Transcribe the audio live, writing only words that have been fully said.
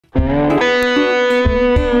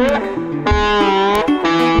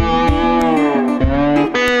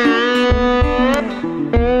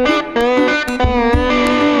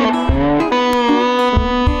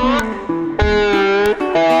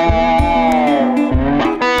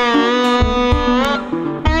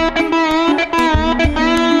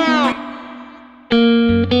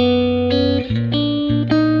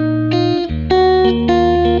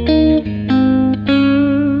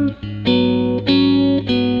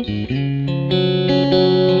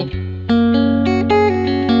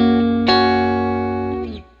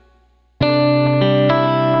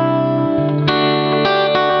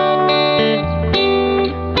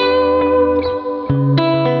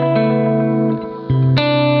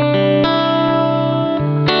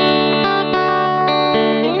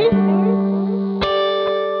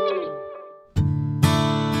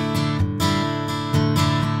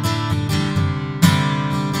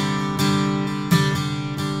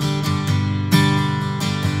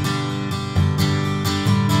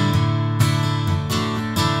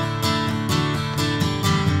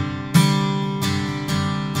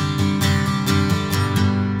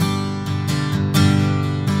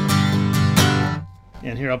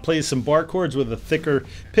And here I'll play some bar chords with a thicker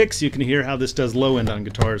pick so you can hear how this does low end on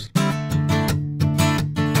guitars.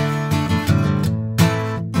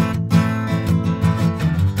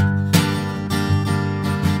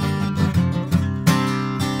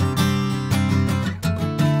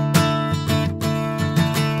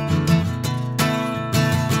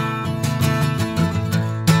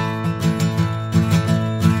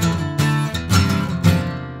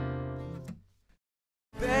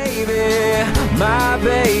 My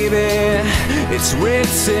baby, it's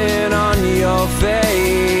written on your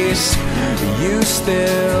face. You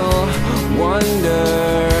still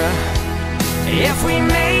wonder if we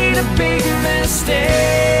made a big mistake.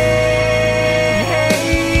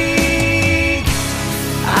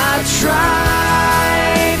 I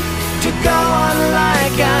tried to go on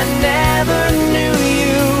like I never knew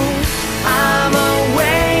you. I'm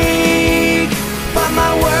awake, but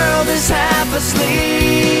my world is half asleep.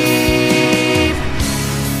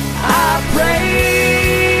 I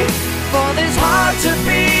pray for this heart to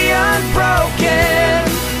be unbroken,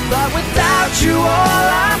 but without you all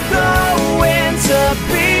I'm going to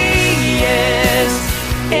be is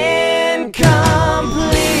incomplete.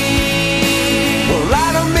 Well,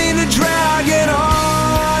 I don't mean to drag it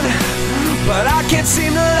on, but I can't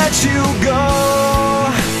seem to let you go.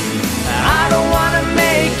 I don't want to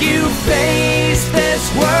make you face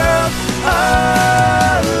this world alone.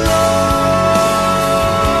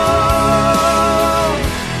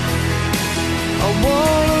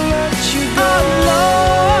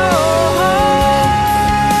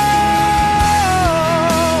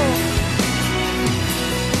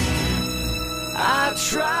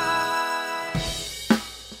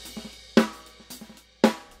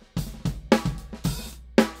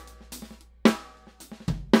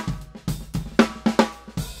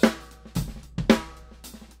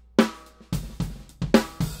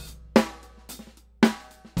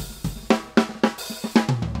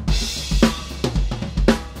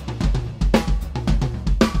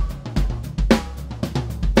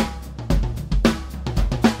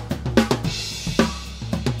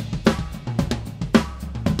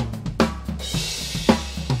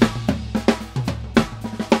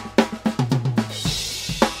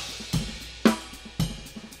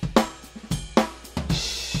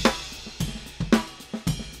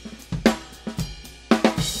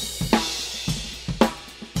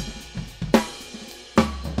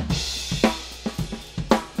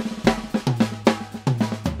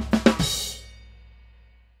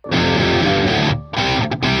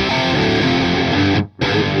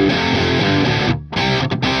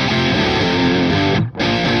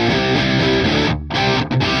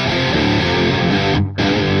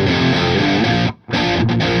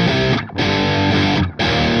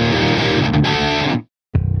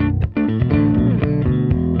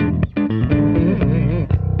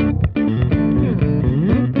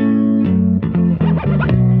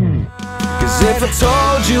 If I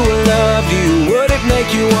told you I loved you, would it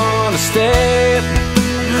make you want to stay?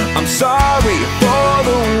 I'm sorry for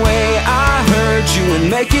the way I hurt you and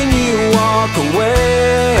making you walk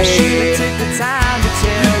away. I should've took the time to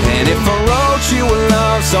tell you. And if I wrote you a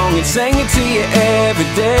love song and sang it to you every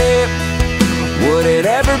day, would it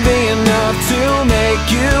ever be enough to make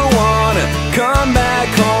you wanna come back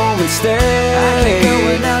home and stay? I can't go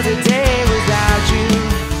another day without you.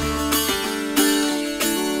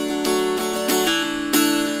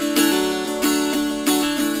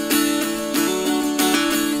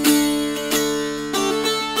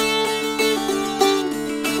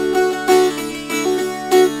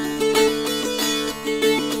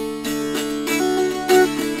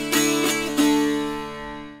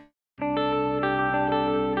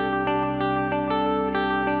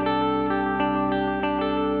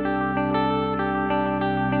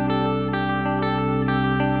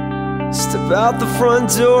 out the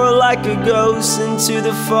front door like a ghost into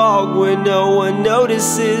the fog where no one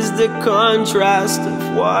notices the contrast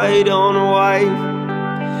of white on white.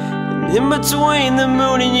 And in between the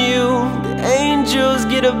moon and you, the angels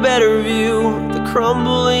get a better view, the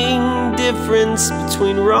crumbling difference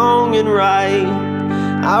between wrong and right.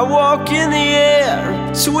 I walk in the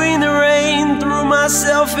air, between the rain, through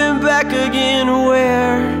myself and back again.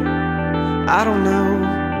 Where? I don't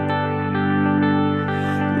know.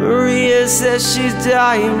 Maria says she's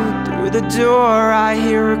dying. Through the door I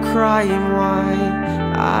hear her crying. Why?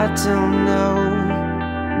 I don't know.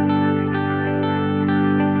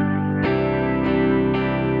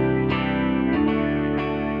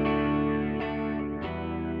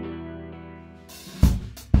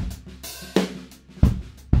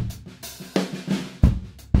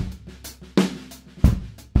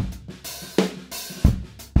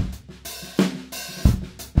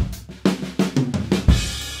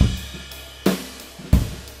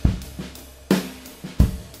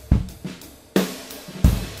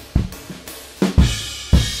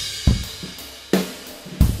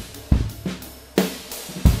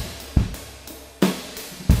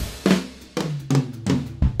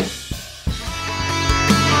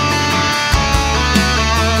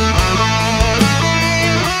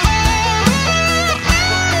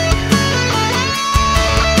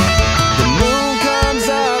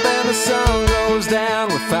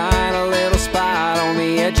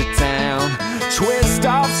 Twist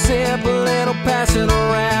off, sip a little, pass it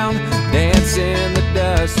around, dance in the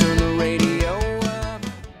dust.